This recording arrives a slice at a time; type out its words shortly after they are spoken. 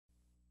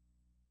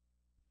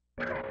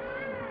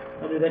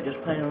do that,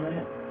 just paint on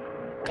that?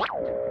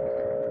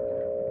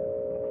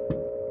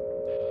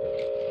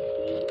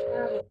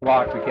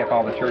 Locked, we kept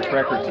all the church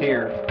records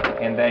here,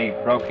 and they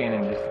broke in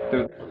and just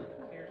threw.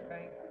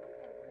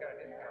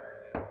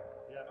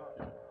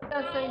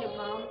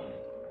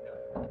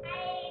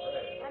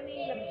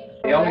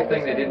 The only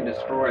thing they didn't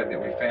destroy that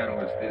we found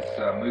was this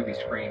movie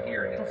screen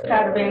here. And It's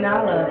got to be an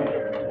I love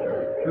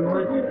it. Who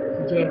was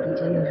it? Jackie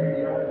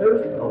Taylor. Who?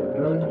 Oh,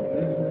 really?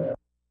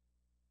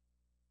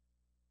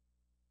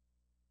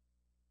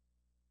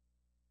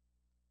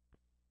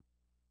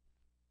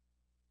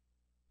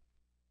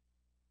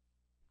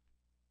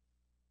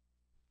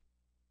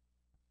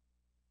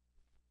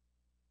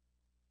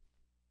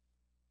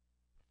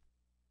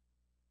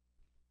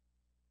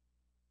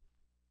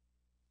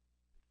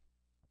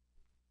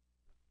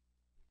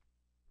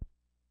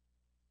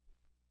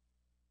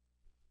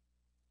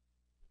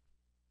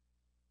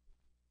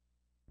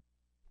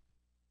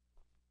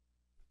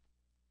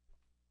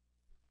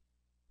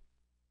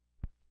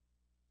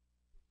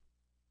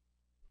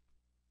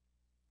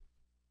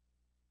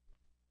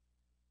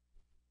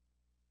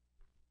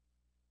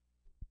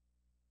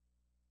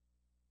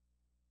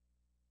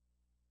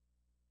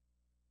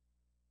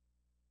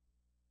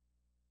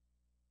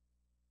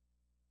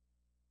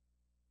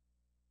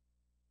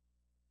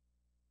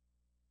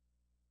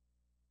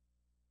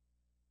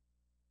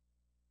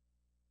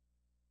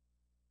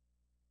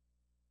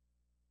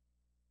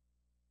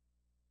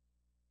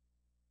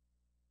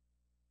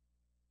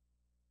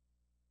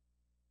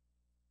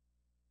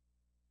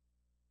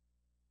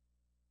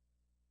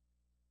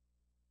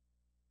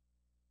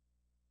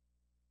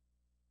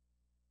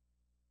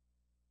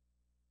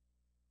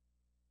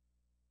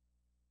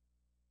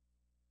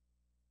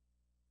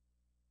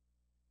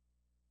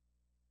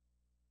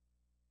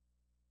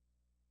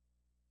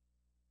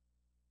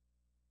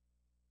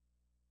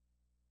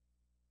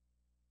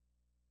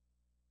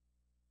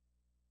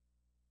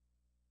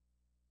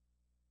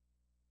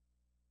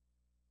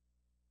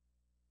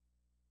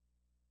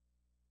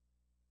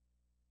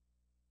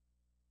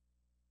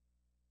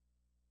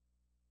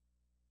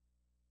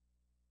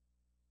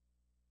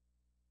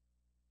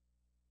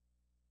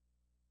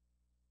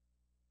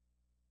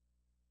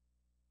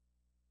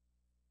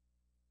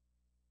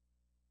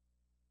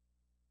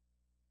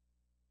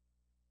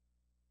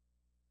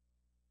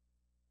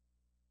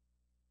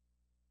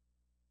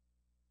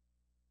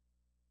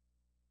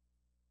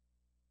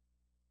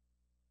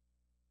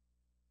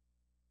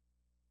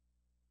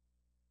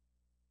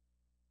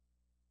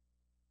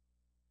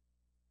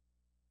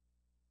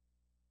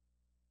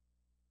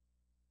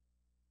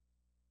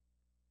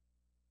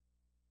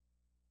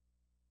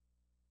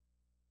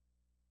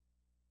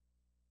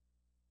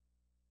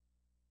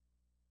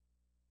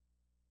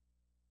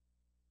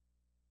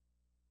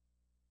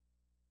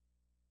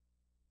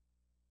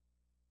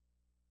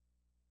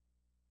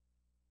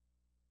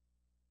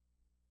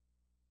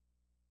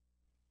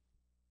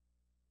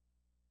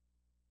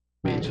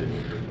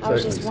 I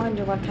was just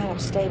wondering what kind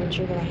of statement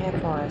you're going to have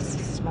for us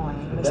this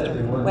morning.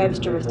 Mr.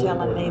 Webster was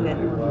telling me that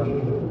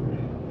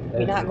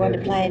you're not going to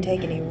plan to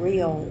take any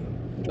real...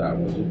 That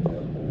was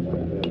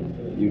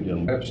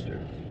Eugene Webster,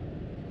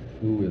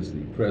 who is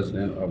the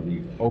president of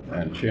the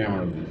and chairman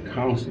of the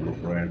council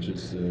of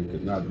branches,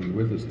 could not be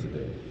with us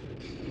today.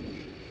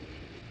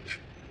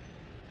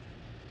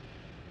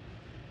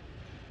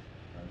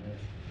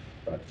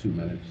 About 2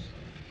 minutes.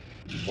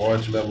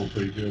 Voice level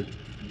pretty good.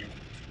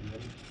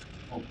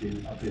 Okay,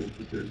 I'll be able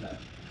to do that.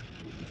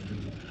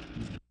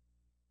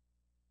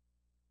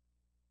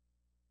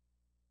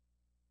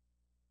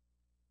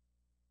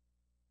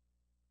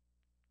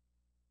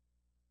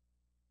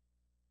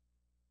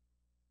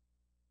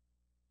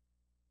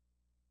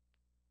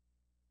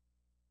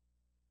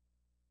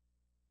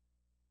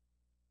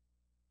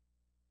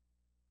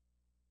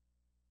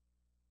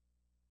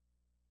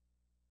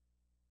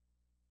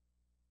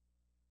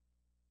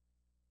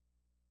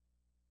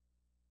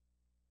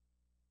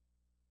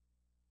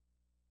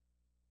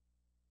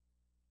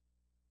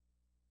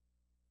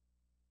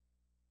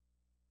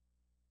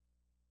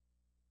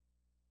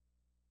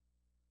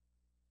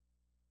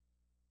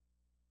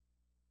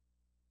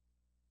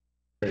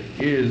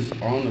 Is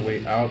on the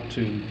way out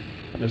to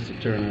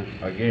Mr. Turner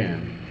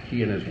again,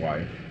 he and his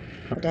wife.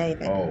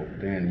 David. Oh,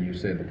 then you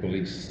said the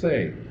police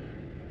say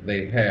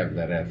they have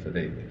that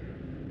affidavit.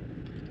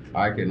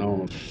 I can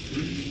only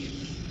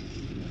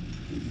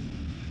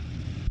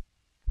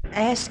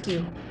ask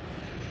you.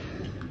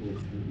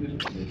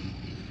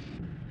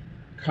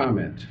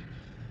 Comment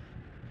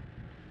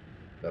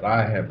that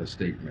I have a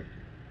statement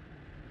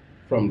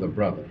from the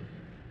brother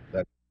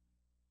that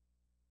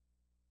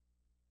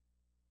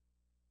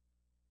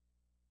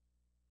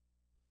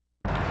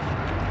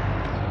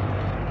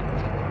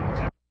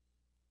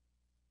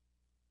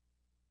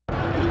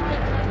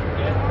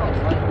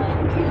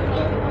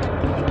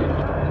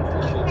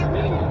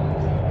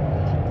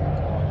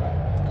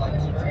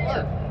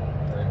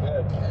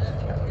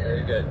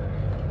Very good.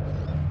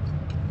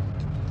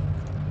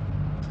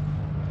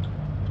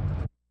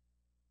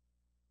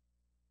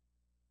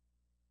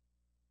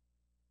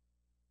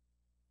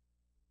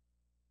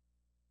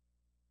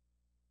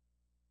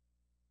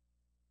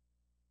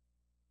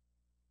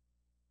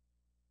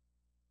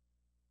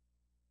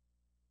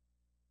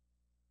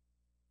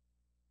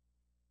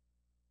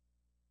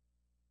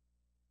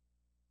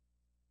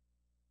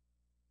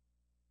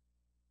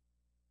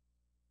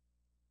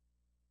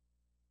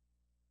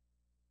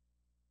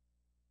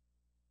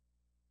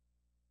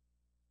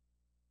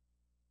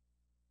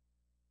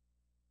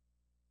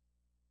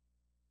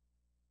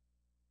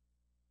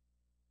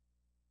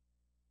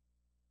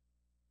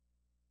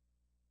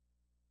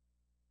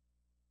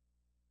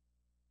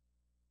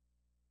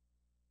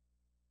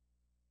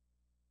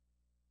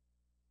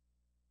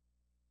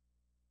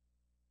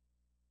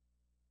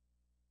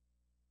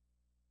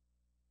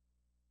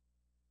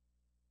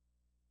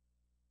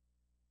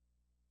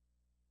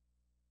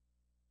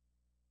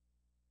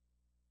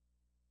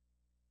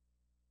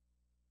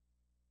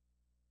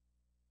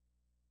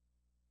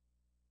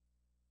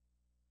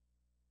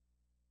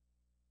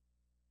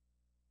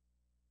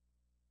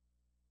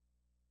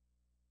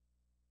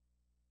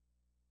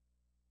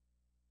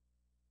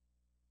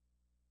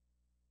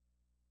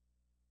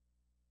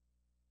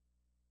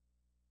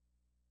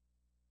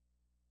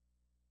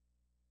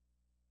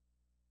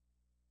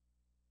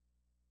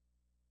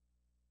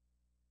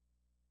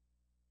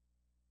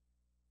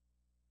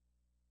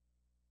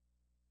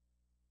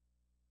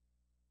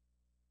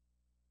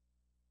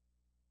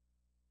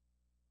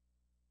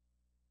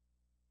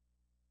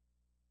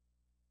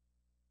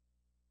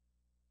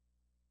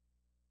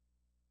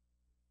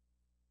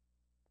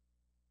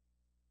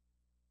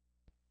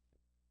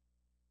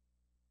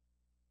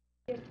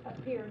 Just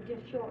appeared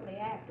just shortly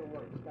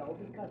afterwards, though,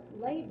 because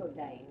Labor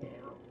Day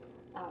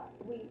now,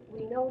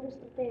 we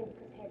noticed that they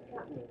had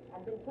company.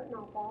 I've been putting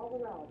off all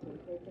the relatives.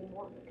 They've been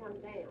wanting to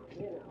come down,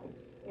 you know,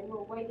 and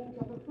we're waiting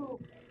till the pool.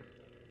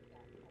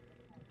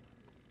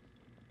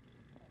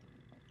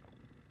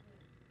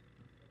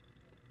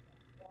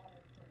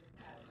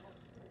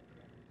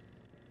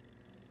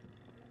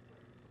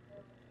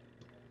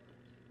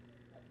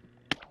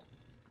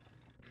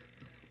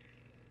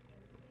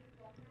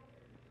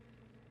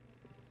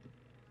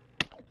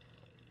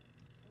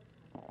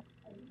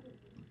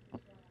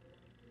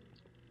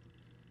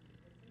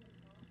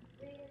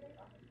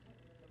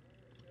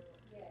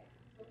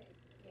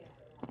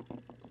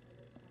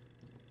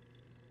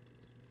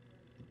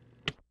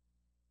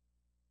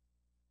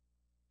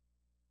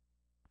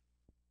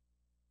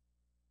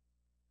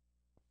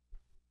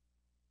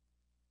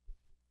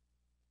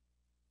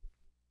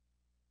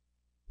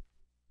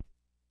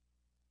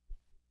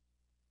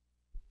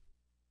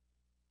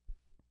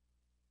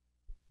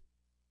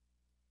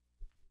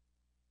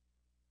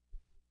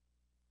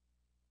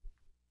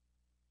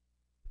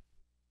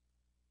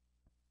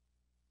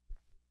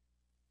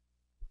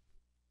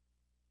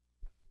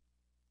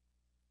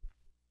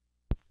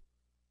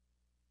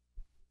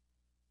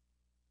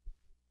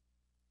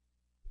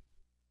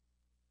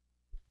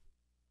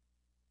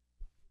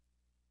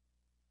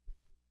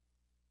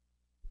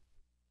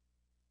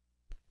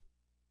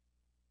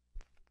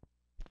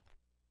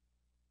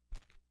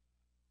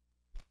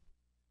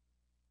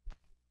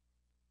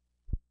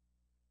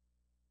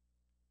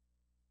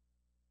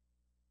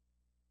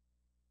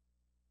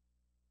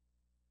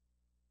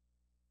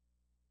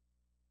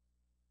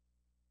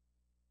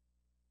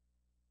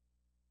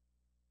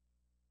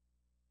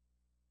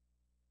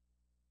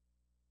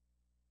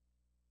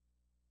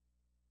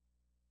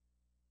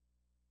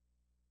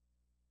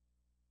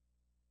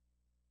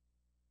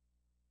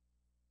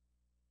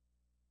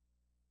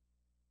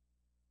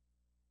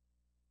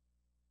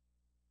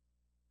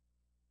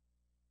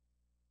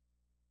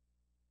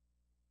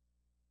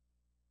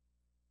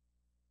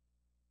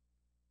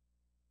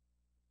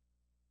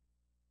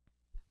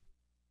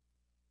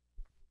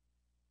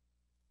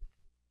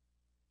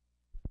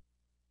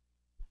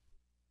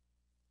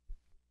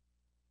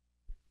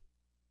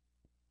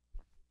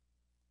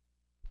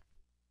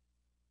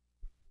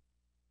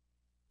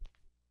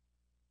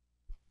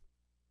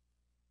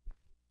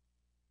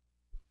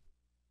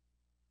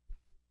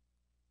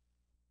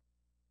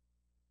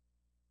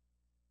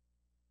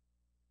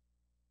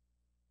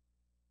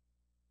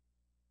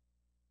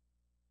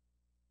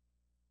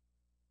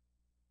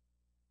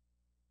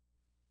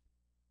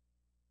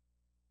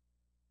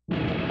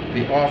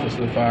 The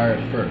officer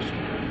fired first.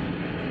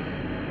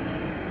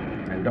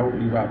 And don't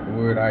leave out the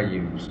word I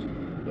used,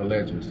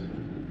 alleges.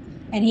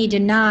 And he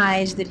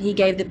denies that he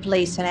gave the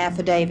police an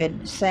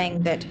affidavit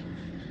saying that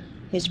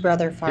his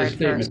brother fired His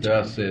statement first. to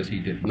us says he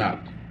did not.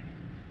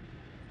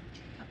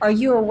 Are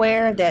you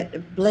aware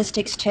that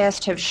ballistics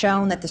tests have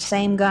shown that the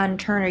same gun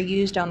Turner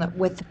used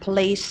with the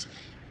police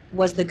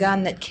was the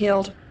gun that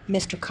killed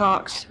Mr.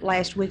 Cox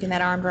last week in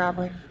that armed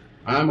robbery?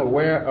 I'm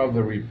aware of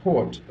the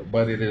report,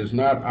 but it is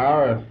not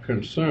our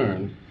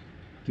concern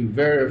to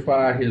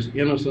verify his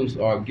innocence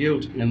or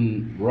guilt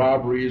in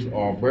robberies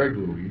or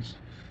burglaries.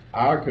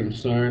 Our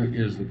concern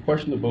is the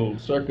questionable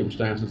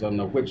circumstances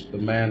under which the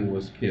man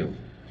was killed.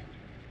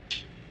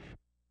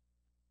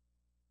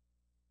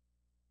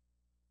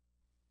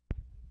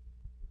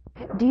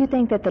 Do you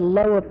think that the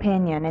low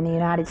opinion in the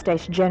United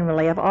States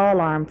generally of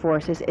all armed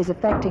forces is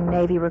affecting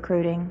Navy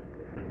recruiting?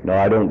 No,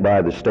 I don't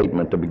buy the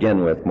statement to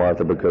begin with,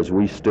 Martha, because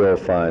we still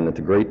find that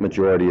the great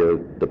majority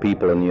of the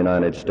people in the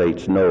United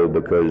States know,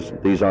 because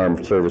these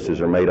armed services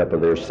are made up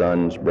of their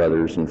sons,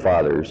 brothers, and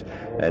fathers,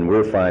 and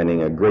we're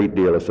finding a great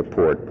deal of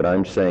support. But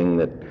I'm saying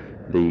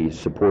that the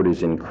support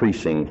is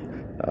increasing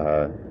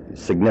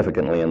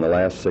significantly in the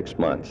last 6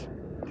 months.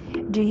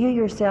 Do you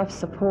yourself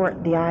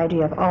support the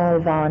idea of all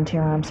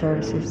volunteer armed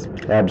services?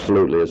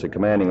 Absolutely. As a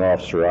commanding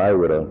officer, I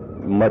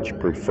would much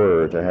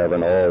prefer to have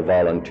an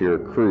all-volunteer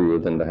crew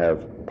than to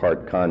have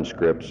part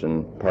conscripts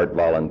and part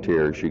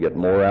volunteers. You get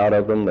more out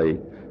of them. They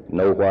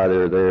know why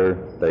they're there.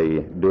 They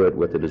do it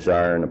with a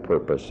desire and a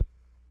purpose.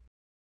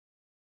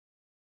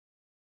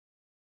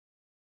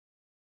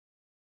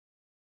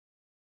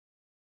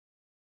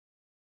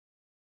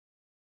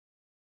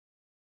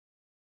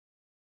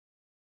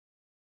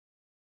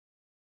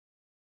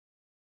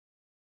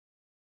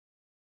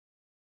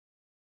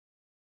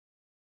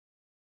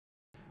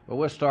 Well,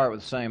 we'll start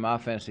with the same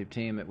offensive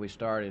team that we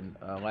started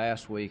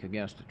last week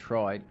against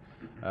Detroit.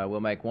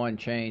 We'll make one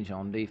change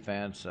on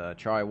defense.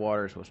 Charlie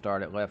Waters will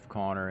start at left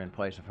corner in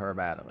place of Herb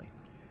Adderley.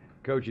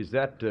 Coach, is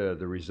that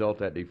the result,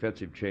 that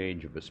defensive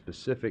change, of a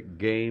specific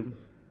game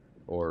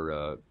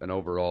or an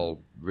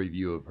overall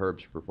review of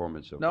Herb's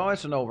performance so far? No,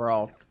 it's an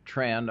overall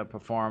trend of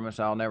performance.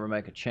 I'll never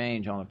make a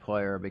change on a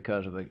player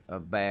because of a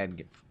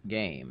bad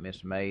game.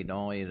 It's made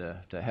only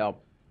to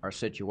help our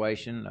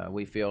situation.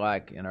 We feel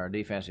like in our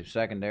defensive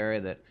secondary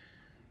that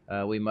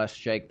we must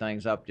shake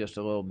things up just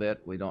a little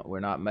bit. We're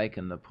not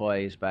making the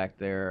plays back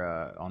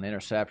there on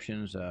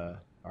interceptions.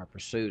 Our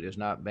pursuit has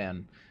not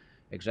been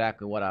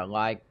exactly what I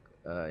like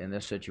in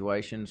this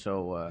situation,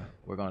 so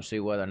we're going to see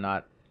whether or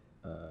not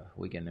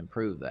we can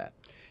improve that.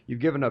 You've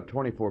given up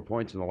 24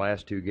 points in the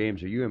last 2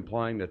 games. Are you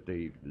implying that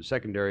the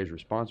secondary is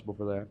responsible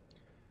for that?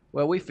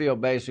 Well, we feel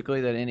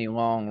basically that any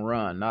long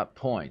run, not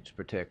points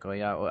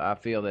particularly, I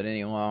feel that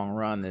any long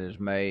run that is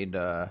made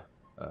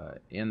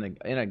in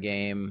a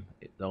game,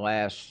 the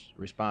last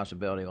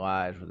responsibility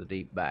lies with the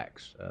deep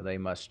backs. They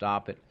must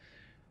stop it.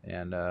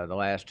 And the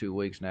last 2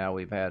 weeks now,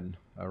 we've had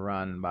a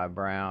run by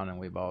Brown, and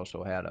we've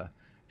also had a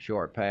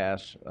short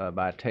pass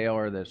by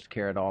Taylor that's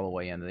carried all the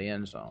way into the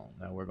end zone.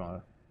 Now we're going to,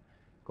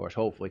 of course,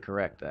 hopefully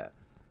correct that.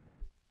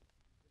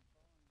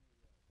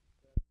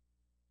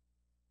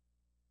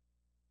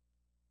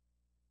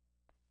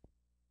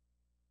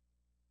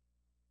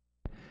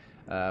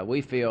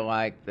 We feel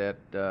like that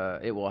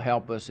it will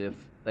help us if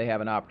they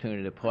have an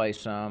opportunity to play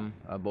some,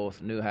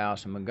 both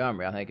Newhouse and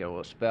Montgomery. I think it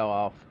will spell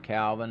off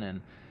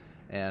Calvin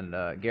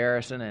and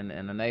Garrison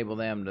and enable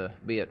them to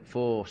be at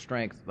full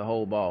strength the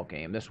whole ball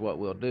game. This is what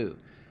we'll do.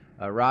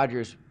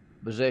 Rogers'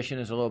 position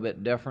is a little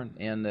bit different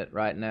in that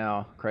right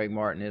now Craig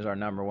Martin is our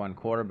 #1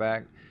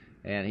 quarterback,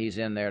 and he's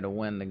in there to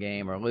win the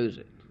game or lose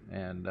it.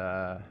 And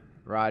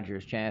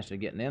Rogers' chances of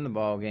getting in the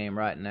ball game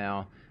right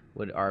now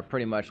are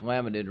pretty much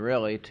limited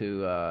really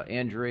to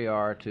injury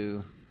or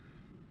to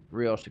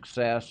real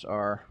success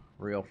or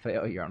real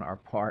failure on our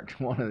part,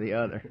 one or the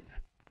other.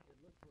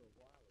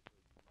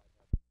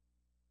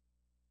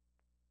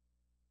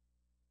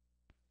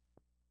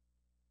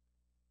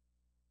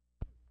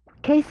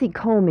 Casey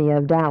Colmy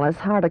of Dallas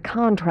hired a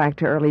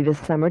contractor early this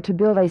summer to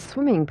build a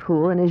swimming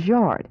pool in his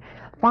yard.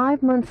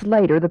 5 months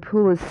later, the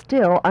pool is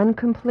still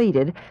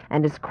uncompleted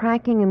and is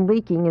cracking and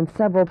leaking in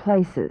several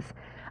places.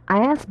 I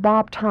asked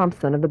Bob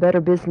Thompson of the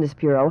Better Business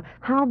Bureau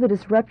how the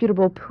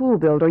disreputable pool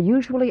builder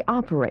usually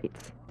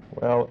operates.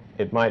 Well,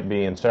 it might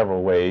be in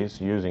several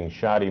ways, using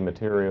shoddy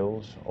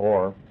materials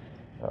or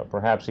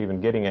perhaps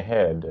even getting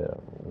ahead,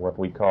 what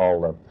we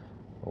call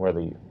where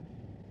the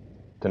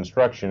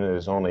construction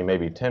is only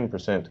maybe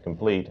 10%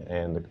 complete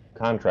and the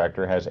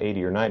contractor has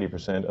 80 or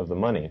 90% of the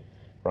money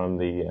from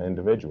the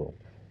individual.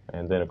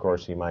 And then, of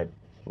course, he might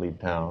leave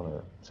town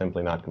or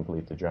simply not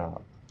complete the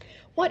job.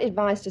 What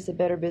advice does the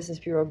Better Business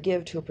Bureau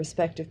give to a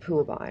prospective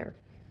pool buyer?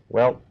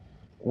 Well,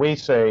 we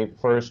say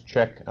first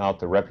check out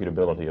the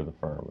reputability of the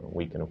firm.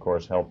 We can, of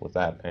course, help with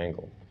that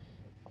angle.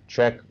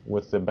 Check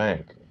with the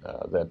bank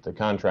that the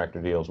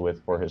contractor deals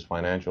with for his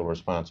financial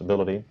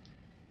responsibility.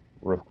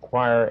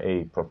 Require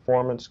a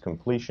performance,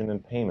 completion,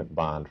 and payment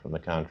bond from the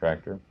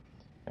contractor.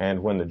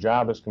 And when the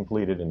job is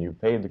completed and you've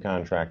paid the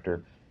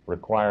contractor,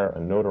 require a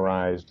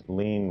notarized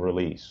lien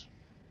release,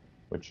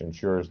 which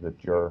ensures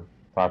that your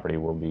property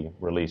will be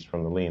released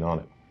from the lien on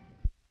it.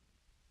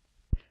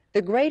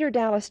 The Greater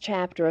Dallas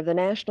chapter of the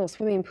National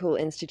Swimming Pool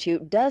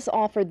Institute does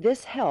offer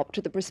this help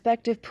to the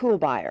prospective pool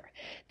buyer.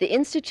 The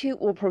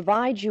Institute will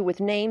provide you with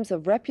names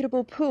of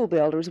reputable pool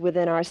builders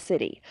within our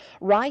city.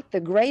 Write the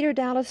Greater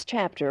Dallas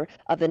chapter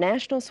of the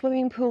National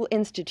Swimming Pool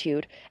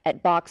Institute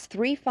at Box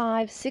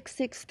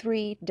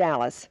 35663,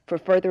 Dallas, for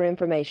further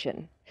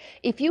information.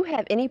 If you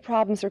have any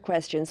problems or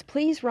questions,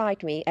 please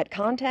write me at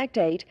Contact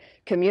 8,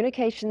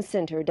 Communications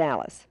Center,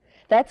 Dallas.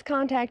 That's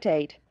Contact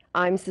 8.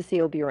 I'm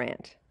Cecile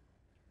Burant.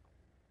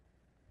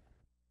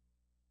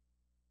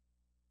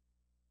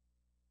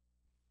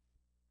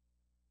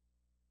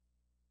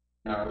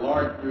 Our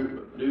large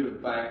group, due to the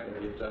fact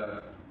that it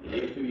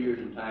takes 2 years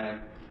in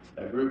time,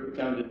 a group that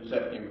comes in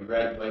September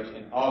graduates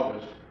in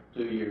August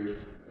 2 years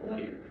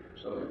later.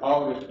 So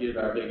August is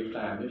our biggest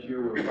time. This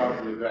year we'll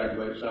probably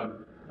graduate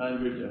some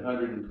 100 to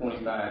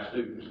 125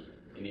 students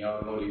in the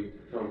automotive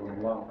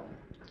program alone.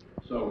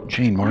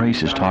 Gene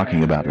Maurice is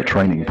talking about the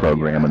training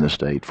program in the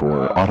state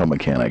for auto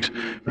mechanics.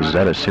 Is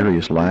that a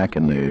serious lack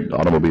in the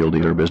automobile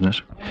dealer business?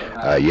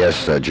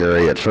 Yes,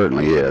 Jerry, it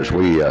certainly is.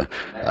 We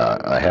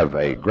have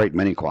a great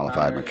many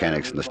qualified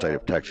mechanics in the state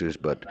of Texas,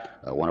 but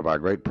one of our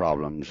great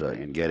problems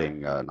in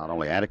getting not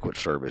only adequate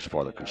service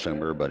for the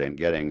consumer, but in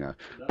getting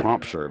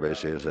prompt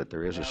service is that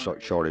there is a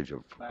shortage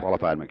of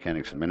qualified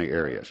mechanics in many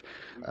areas.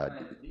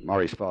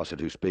 Maurice Fawcett,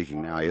 who's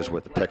speaking now, is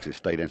with the Texas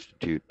State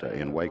Institute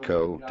in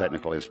Waco,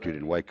 Technical Institute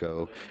in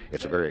Waco.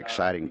 It's a very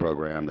exciting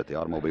program that the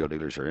automobile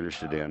dealers are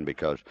interested in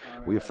because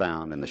we've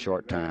found in the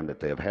short time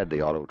that they have had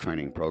the auto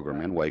training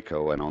program in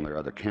Waco and on their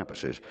other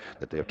campuses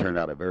that they have turned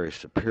out a very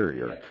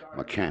superior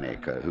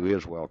mechanic who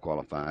is well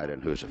qualified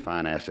and who is a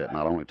fine asset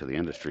not only to the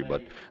industry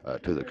but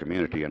to the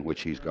community in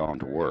which he's gone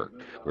to work.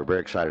 We're very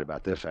excited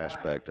about this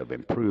aspect of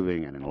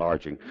improving and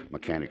enlarging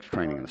mechanics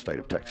training in the state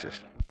of Texas.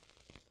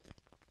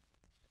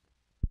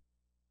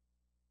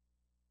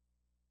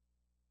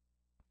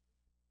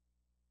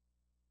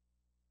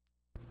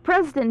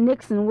 President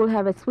Nixon will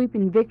have a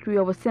sweeping victory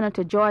over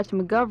Senator George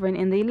McGovern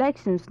in the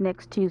elections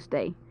next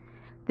Tuesday.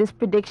 This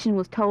prediction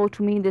was told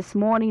to me this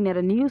morning at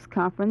a news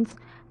conference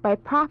by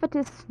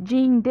prophetess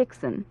Jean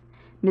Dixon.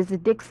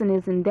 Mrs. Dixon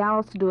is in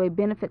Dallas to do a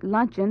benefit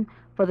luncheon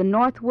for the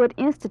Northwood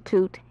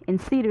Institute in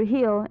Cedar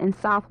Hill in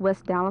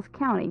southwest Dallas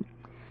County.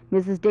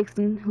 Mrs.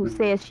 Dixon, who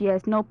says she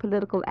has no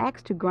political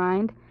axe to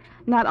grind,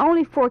 not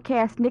only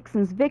forecast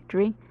Nixon's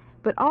victory,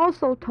 but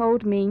also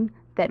told me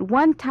that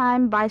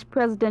one-time vice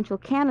presidential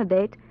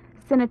candidate,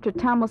 Senator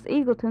Thomas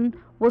Eagleton,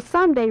 will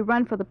someday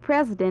run for the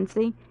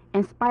presidency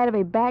in spite of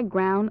a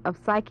background of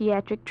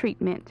psychiatric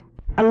treatment.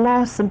 A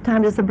loss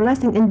sometimes is a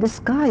blessing in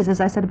disguise, as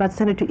I said about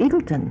Senator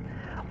Eagleton.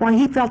 Why,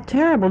 he felt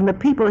terrible, and the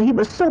people, he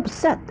was so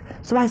upset.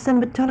 So I sent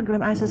him a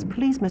telegram. I says,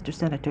 please, Mr.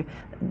 Senator,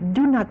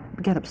 do not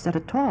get upset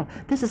at all.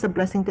 This is a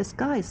blessing in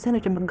disguise.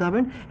 Senator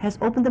McGovern has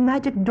opened the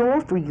magic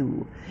door for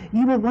you.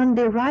 You will one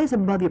day rise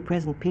above your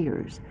present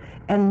peers,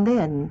 and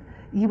then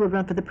you will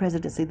run for the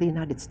presidency of the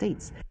United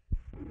States.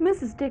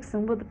 Mrs.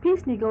 Dixon, will the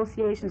peace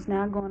negotiations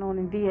now going on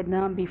in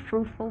Vietnam be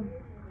fruitful?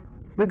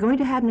 We're going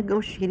to have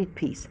negotiated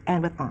peace,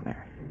 and with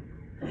honor.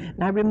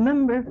 Now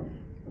remember,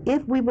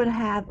 if we would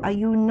have a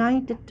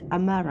united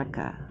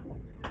America,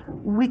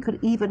 we could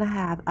even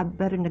have a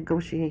better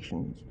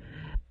negotiations.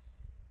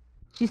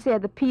 She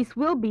said the peace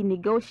will be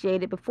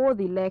negotiated before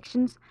the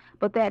elections,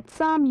 but that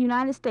some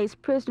United States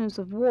prisoners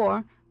of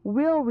war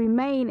will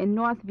remain in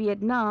North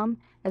Vietnam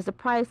as the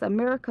price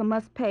America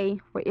must pay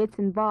for its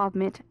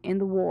involvement in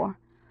the war.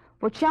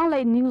 For Channel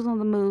 8 News on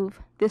the Move,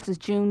 this is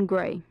June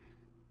Gray.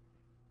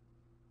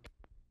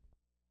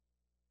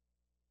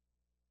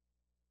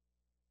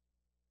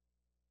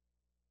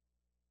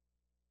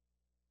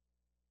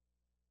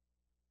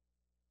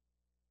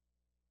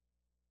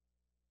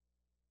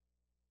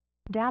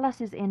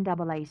 Dallas's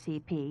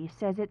NAACP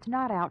says it's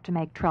not out to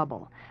make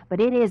trouble,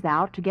 but it is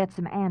out to get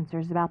some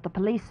answers about the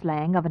police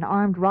slaying of an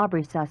armed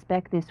robbery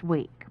suspect this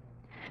week.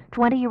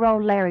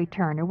 20-year-old Larry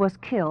Turner was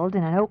killed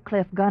in an Oak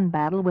Cliff gun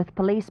battle with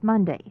police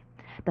Monday,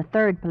 the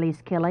third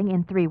police killing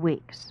in 3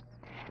 weeks.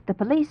 The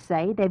police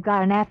say they've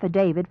got an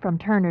affidavit from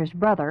Turner's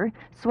brother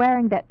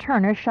swearing that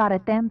Turner shot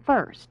at them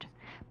first.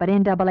 But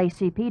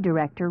NAACP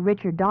Director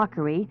Richard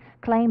Dockery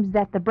claims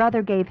that the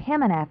brother gave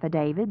him an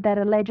affidavit that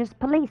alleges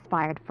police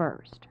fired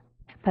first.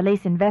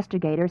 Police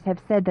investigators have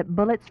said that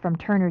bullets from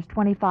Turner's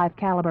 .25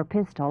 caliber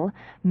pistol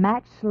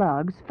matched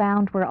slugs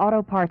found where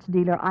auto parts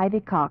dealer Ivy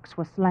Cox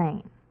was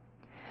slain.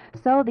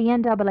 So the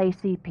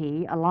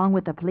NAACP, along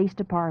with the Police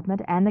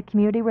Department and the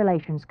Community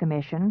Relations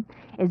Commission,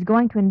 is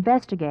going to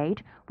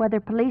investigate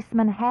whether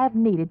policemen have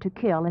needed to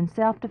kill in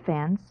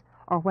self-defense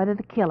or whether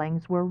the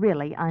killings were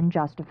really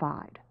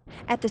unjustified.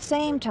 At the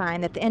same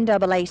time that the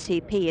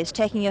NAACP is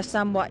taking a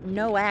somewhat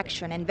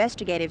no-action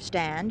investigative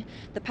stand,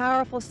 the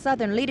powerful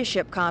Southern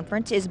Leadership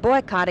Conference is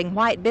boycotting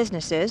white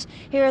businesses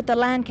here at the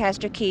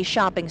Lancaster-Kiest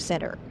Shopping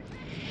Center.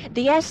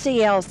 The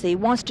SCLC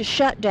wants to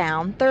shut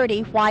down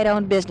 30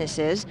 white-owned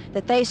businesses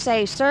that they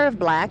say serve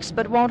blacks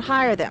but won't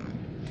hire them.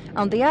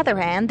 On the other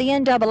hand, the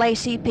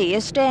NAACP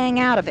is staying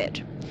out of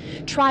it.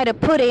 Try to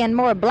put in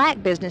more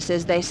black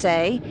businesses, they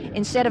say,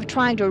 instead of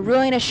trying to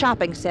ruin a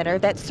shopping center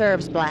that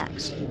serves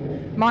blacks.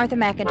 Martha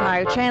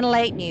McIntire, Channel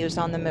 8 News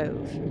on the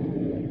Move.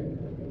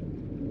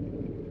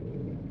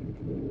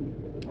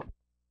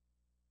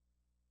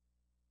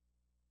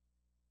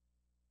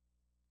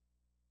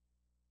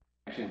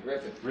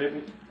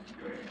 Griffith.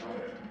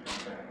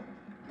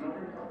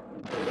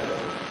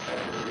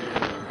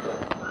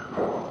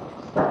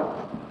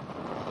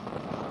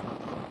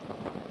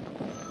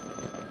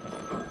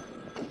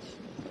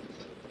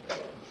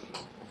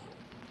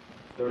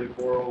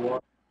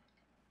 $3401.